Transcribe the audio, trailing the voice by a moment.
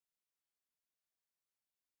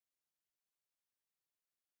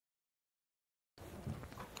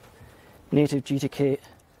native GTK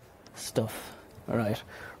stuff. All right,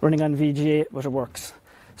 running on VGA, but it works.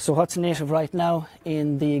 So what's native right now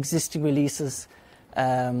in the existing releases?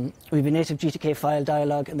 We've a native GTK file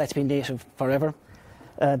dialog, and that's been native forever.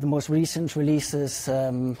 The most recent releases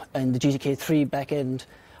in the GTK3 backend,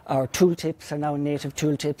 our tooltips are now native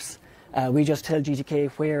tooltips. We just tell GTK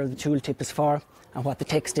where the tooltip is for and what the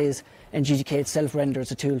text is, and GTK itself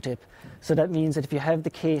renders a tooltip. So that means that if you have the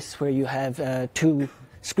case where you have two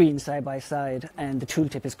screens side by side and the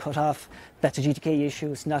tooltip is cut off, that's a GTK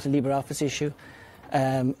issue, it's not a LibreOffice issue.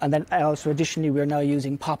 And then also additionally, we're now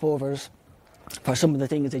using popovers for some of the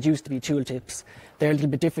things that used to be tooltips. They're a little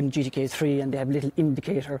bit different in GTK3, and they have a little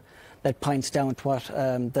indicator that points down to what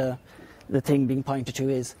the thing being pointed to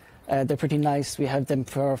is. They're pretty nice. We have them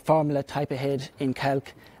for formula type ahead in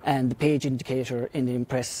Calc and the page indicator in the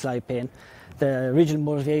Impress slide pane. The original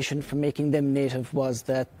motivation for making them native was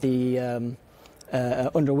that the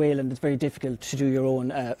under Wayland it's very difficult to do your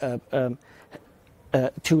own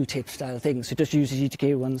tooltip style things. So just use the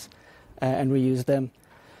GTK ones and reuse them.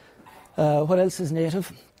 What else is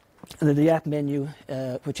native? The app menu,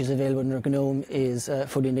 which is available under GNOME, is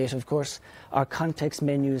fully native, of course. Our context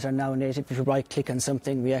menus are now native. If you right-click on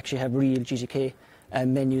something, we actually have real GTK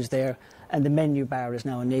menus there. And the menu bar is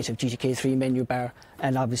now a native GTK3 menu bar.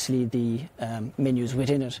 And obviously the menus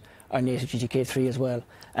within it are native GTK3 as well.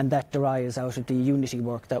 And that derives out of the Unity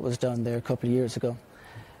work that was done there a couple of years ago.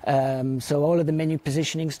 So all of the menu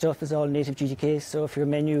positioning stuff is all native GTK. So if your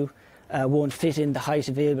menu won't fit in the height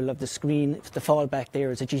available of the screen, the fallback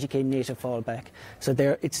there is a GTK native fallback. So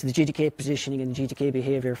there, it's the GTK positioning and GTK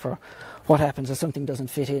behavior for what happens if something doesn't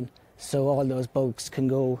fit in. So all those bugs can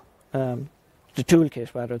go to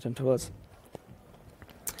toolkit rather than to us.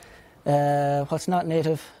 What's not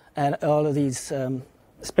native, and all of these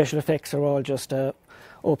special effects are all just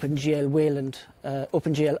OpenGL Wayland,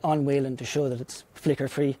 OpenGL on Wayland to show that it's flicker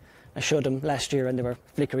free. I showed them last year and they were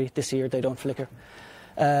flickery. This year they don't flicker.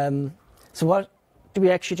 So what do we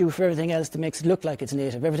actually do for everything else that makes it look like it's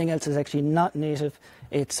native? Everything else is actually not native.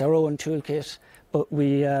 It's our own toolkit, but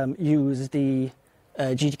we use the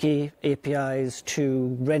GTK APIs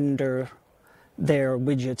to render their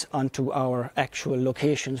widgets onto our actual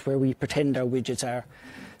locations where we pretend our widgets are.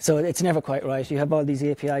 So it's never quite right. You have all these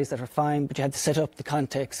APIs that are fine, but you have to set up the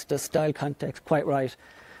context, the style context quite right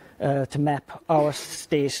to map our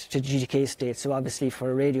state to GTK state. So obviously for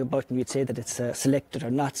a radio button, you'd say that it's selected or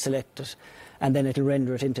not selected, and then it'll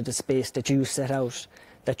render it into the space that you set out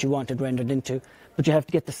that you want it rendered into. But you have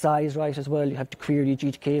to get the size right as well. You have to query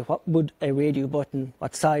GTK. What would a radio button,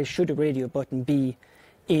 what size should a radio button be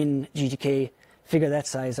in GTK? Figure that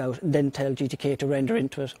size out, and then tell GTK to render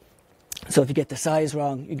into it. So if you get the size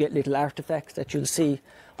wrong, you get little artifacts that you'll see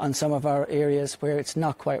on some of our areas where it's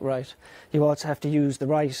not quite right. You also have to use the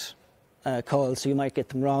right calls, so you might get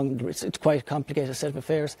them wrong. It's quite a complicated set of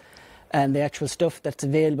affairs. And the actual stuff that's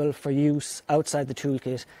available for use outside the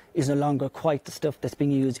toolkit is no longer quite the stuff that's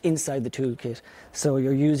being used inside the toolkit. So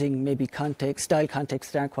you're using maybe context, style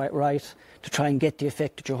contexts that aren't quite right to try and get the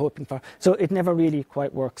effect that you're hoping for. So it never really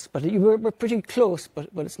quite works. But we're pretty close, but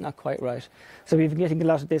it's not quite right. So we've been getting a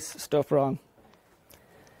lot of this stuff wrong.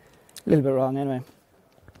 A little bit wrong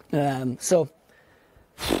anyway. So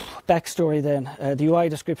backstory then, the UI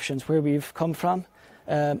descriptions, where we've come from.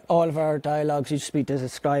 All of our dialogues used to be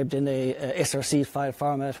described in a SRC file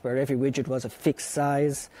format where every widget was a fixed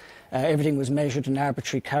size. Everything was measured in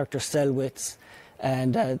arbitrary character cell widths.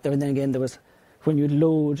 And then again, there was, when you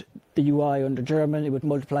load the UI under German, it would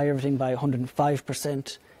multiply everything by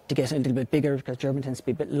 105% to get it a little bit bigger, because German tends to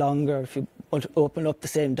be a bit longer. If you open up the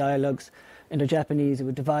same dialogues in Japanese, it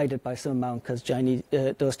would divide it by some amount, because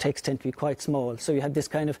those texts tend to be quite small. So you have this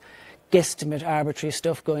kind of guesstimate arbitrary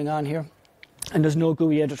stuff going on here. And there's no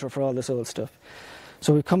GUI editor for all this old stuff.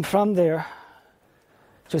 So we come from there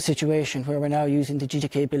to a situation where we're now using the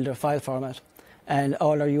GTK Builder file format, and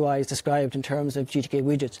all our UI is described in terms of GTK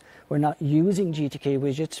widgets. We're not using GTK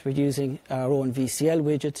widgets, we're using our own VCL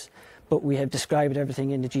widgets, but we have described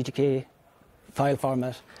everything in the GTK file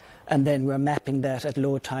format, and then we're mapping that at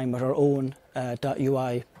load time with our own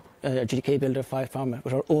 .ui GTK Builder file format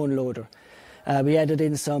with our own loader. We added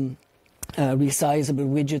in some resizable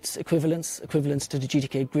widgets equivalents to the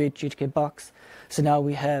GTK grid, GTK box. So now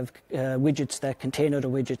we have widgets that contain other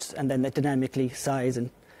widgets, and then they dynamically size and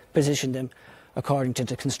position them according to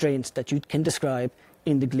the constraints that you can describe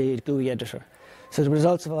in the Glade GUI editor. So the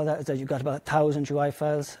results of all that is that you've got about 1,000 UI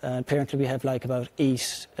files. Apparently we have like about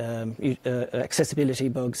 8 accessibility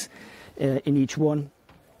bugs in each one,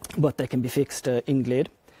 but they can be fixed in Glade.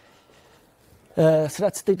 So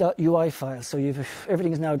that's the .ui file. So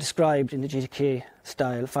everything is now described in the GTK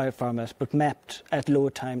style file format, but mapped at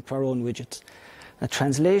load time to our own widgets. The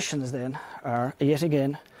translations then are, yet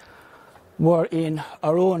again, were in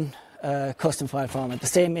our own custom file format, the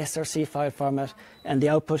same SRC file format, and the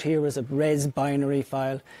output here is a res binary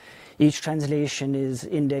file. Each translation is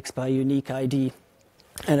indexed by a unique ID,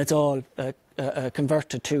 and it's all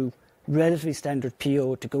converted to relatively standard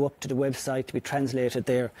PO to go up to the website to be translated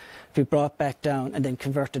there, to be brought back down and then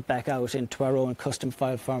converted back out into our own custom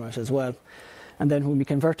file format as well. And then when we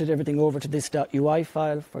converted everything over to this .ui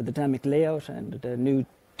file for the dynamic layout and the new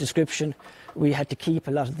description, we had to keep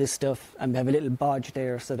a lot of this stuff, and we have a little bodge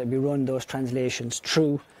there so that we run those translations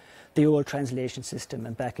through the old translation system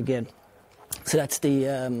and back again. So that's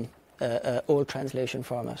the old translation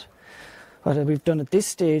format. What we've done at this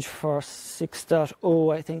stage for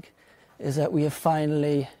 6.0, I think, is that we have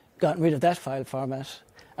finally gotten rid of that file format,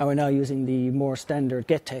 and we're now using the more standard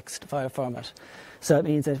getText file format. So it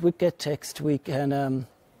means that with getText we can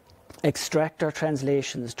extract our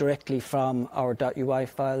translations directly from our .ui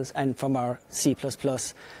files and from our C++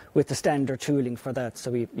 with the standard tooling for that.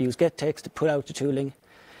 So we use getText to put out the tooling.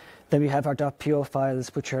 Then we have our .po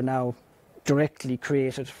files, which are now directly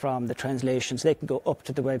created from the translations. They can go up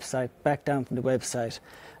to the website, back down from the website,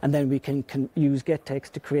 and then we can use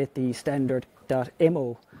getText to create the standard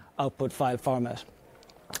 .mo output file format.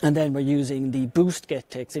 And then we're using the boost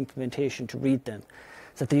getText implementation to read them.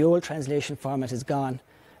 So the old translation format is gone,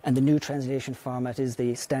 and the new translation format is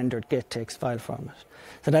the standard getText file format.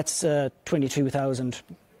 So that's 22,000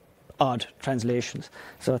 odd translations.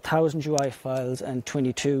 So 1,000 UI files and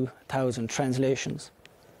 22,000 translations,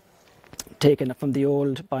 taken from the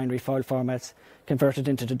old binary file formats, converted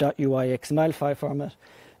into the .ui XML file format,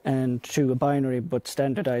 and to a binary but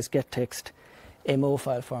standardized getText MO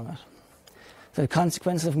file format. So the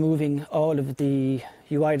consequence of moving all of the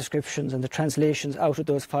UI descriptions and the translations out of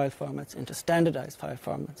those file formats into standardized file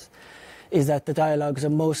formats is that the dialogues are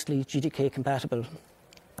mostly GTK compatible,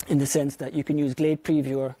 in the sense that you can use Glade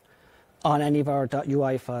Previewer on any of our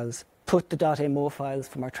 .ui files, put the .mo files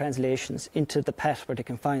from our translations into the path where they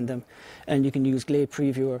can find them, and you can use Glade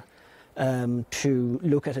Previewer to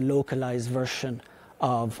look at a localized version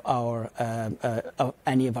of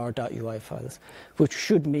any of our .ui files, which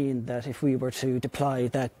should mean that if we were to deploy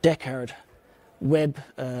that Deckard web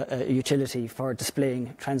utility for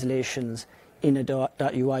displaying translations in a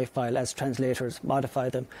 .ui file as translators modify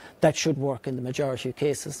them, that should work in the majority of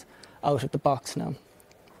cases out of the box now.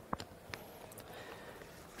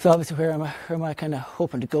 So obviously, where am I kind of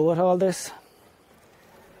hoping to go with all this?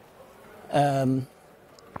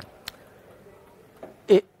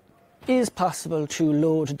 It is possible to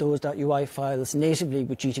load those .ui files natively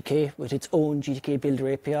with GTK, with its own GTK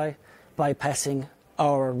Builder API, bypassing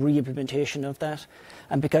our re-implementation of that.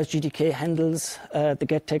 And because GTK handles the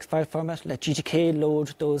getText file format, let GTK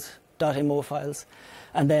load those .mo files,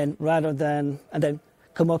 and then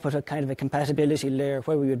come up with a kind of a compatibility layer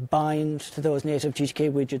where we would bind to those native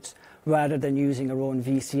GTK widgets rather than using our own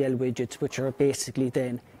VCL widgets, which are basically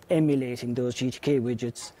then emulating those GTK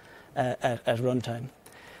widgets at runtime.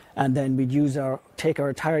 And then we'd take our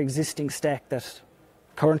entire existing stack that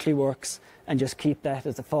currently works and just keep that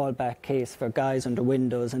as a fallback case for guys under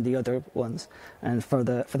Windows and the other ones. And for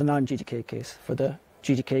the non-GTK case, for the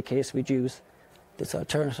GTK case, we'd use this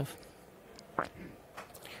alternative.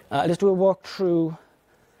 Let's do a walkthrough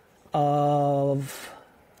of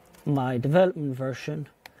my development version,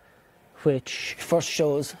 which first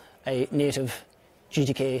shows a native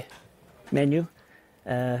GTK menu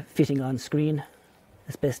fitting on screen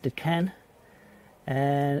as best it can.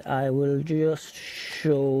 And I will just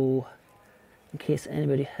show, in case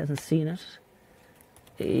anybody hasn't seen it,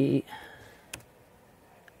 a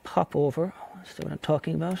popover. That's what I'm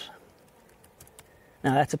talking about.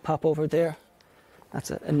 Now that's a popover there. That's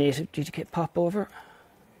a native GTK popover.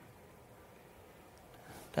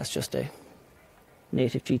 That's just a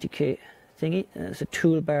native GTK thingy. The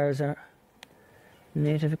toolbars are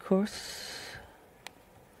native, of course.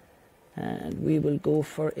 And we will go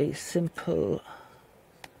for a simple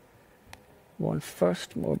one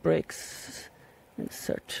first, more breaks,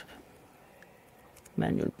 insert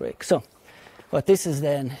manual break. So what this is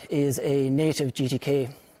then is a native GTK.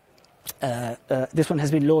 This one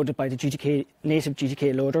has been loaded by the native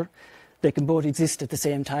GTK loader. They can both exist at the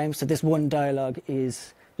same time. So this one dialog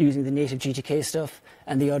is using the native GTK stuff,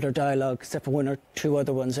 and the other dialog, except for one or two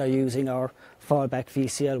other ones, are using our fallback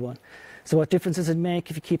VCL one. So what difference does it make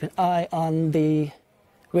if you keep an eye on the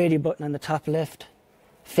radio button on the top left?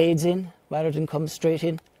 Fades in rather than comes straight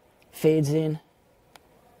in. Fades in,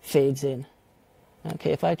 fades in,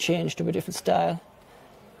 Okay, if I change to a different style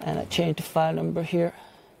and I change the file number here,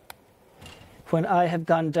 when I have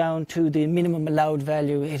gone down to the minimum allowed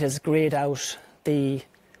value, it has grayed out the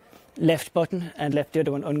left button and left the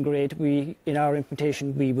other one ungrayed. In our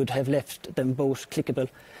implementation, we would have left them both clickable,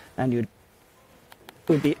 and it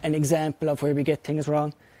would be an example of where we get things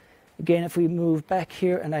wrong. Again, if we move back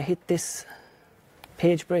here and I hit this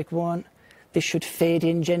page break 1, this should fade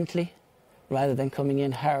in gently rather than coming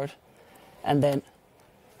in hard. And then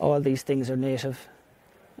all these things are native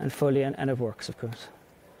and fully, and it works, of course.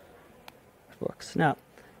 It works. Now,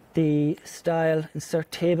 the style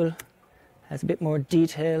insert table has a bit more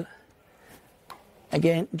detail.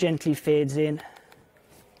 Again, gently fades in,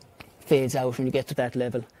 fades out when you get to that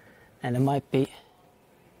level. And it might be,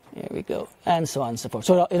 there we go, and so on and so forth.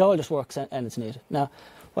 So it all just works and it's native. Now,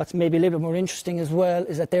 what's maybe a little bit more interesting as well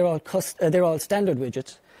is that they're all standard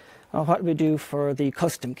widgets. What we do for the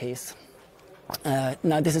custom case.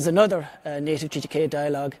 Now, this is another native GTK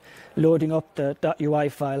dialog loading up the .ui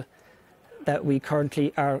file that we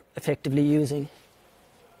currently are effectively using.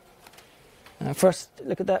 First,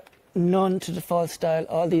 look at that. None to default style.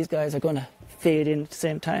 All these guys are going to fade in at the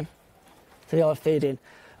same time. So they all fade in.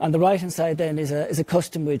 On the right-hand side then is a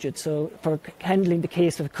custom widget. So for handling the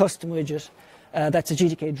case of a custom widget, that's a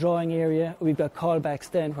GTK drawing area. We've got callbacks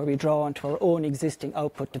then where we draw onto our own existing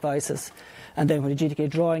output devices. And then when the GTK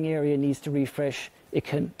drawing area needs to refresh, it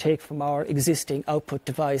can take from our existing output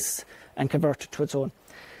device and convert it to its own.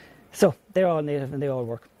 So they're all native and they all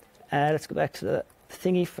work. Let's go back to the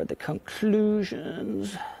thingy for the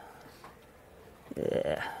conclusions.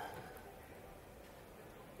 Yeah.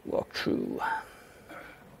 Walk through.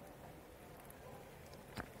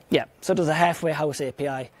 Yeah, so there's a halfway house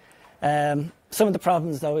API. Some of the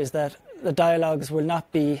problems, though, is that the dialogues will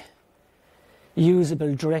not be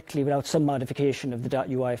usable directly without some modification of the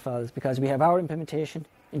 .ui files, because we have our implementation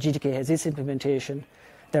and GTK has its implementation.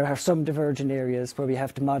 There are some divergent areas where we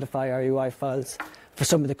have to modify our UI files for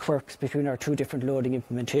some of the quirks between our two different loading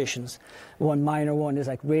implementations. One minor one is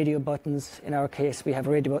like radio buttons. In our case, we have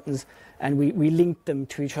radio buttons and we link them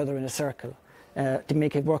to each other in a circle. To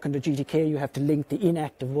make it work under GTK, you have to link the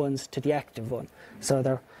inactive ones to the active one. So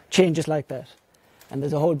there are changes like that. And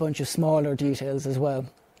there's a whole bunch of smaller details as well,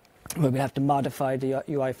 where we have to modify the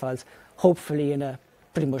UI files, hopefully in a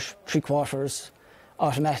pretty much 3/4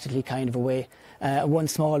 automatically kind of a way. One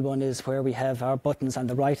small one is where we have our buttons on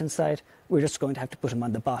the right-hand side. We're just going to have to put them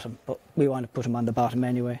on the bottom, but we want to put them on the bottom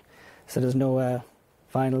anyway. So there's no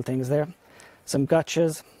final things there. Some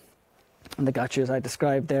gotchas, and the gotchas I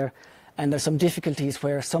described there. And there's some difficulties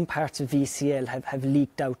where some parts of VCL have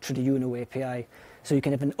leaked out through the UNO API. So you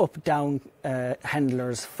can have an up-down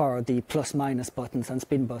handlers for the plus-minus buttons and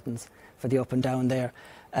spin buttons for the up and down there.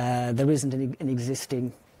 There isn't an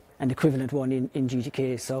existing, an equivalent one in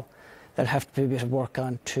GTK, so there'll have to be a bit of work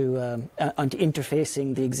on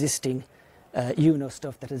interfacing the existing UNO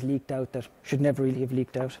stuff that has leaked out that should never really have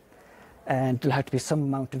leaked out. And there'll have to be some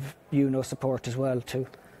amount of UNO support as well to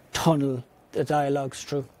tunnel the dialogues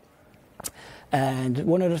through. And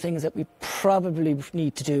one of the things that we probably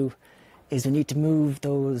need to do is we need to move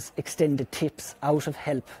those extended tips out of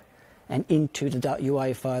help and into the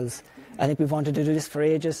 .ui files. I think we've wanted to do this for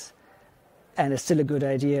ages, and it's still a good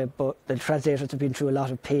idea, but the translators have been through a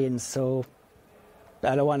lot of pains, so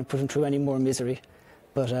I don't want to put them through any more misery.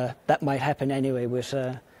 But that might happen anyway with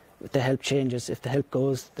the help changes. If the help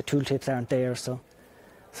goes, the tooltips aren't there, so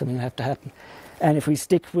something will have to happen. And if we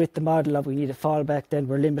stick with the model of we need a fallback, then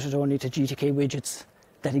we're limited only to GTK widgets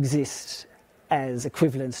that exist as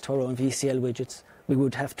equivalents to our own VCL widgets. We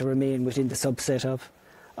would have to remain within the subset of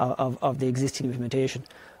the existing implementation,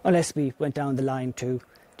 unless we went down the line to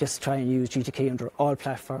just try and use GTK under all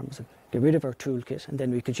platforms and get rid of our toolkit, and then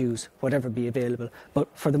we could use whatever be available. But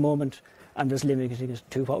for the moment, I'm just limiting it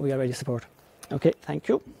to what we already support. Okay, thank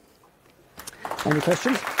you. Any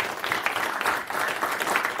questions?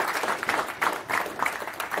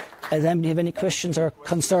 Does anybody have any questions or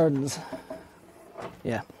concerns?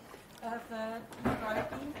 Yeah. The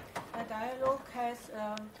dialog has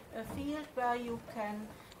a field where you can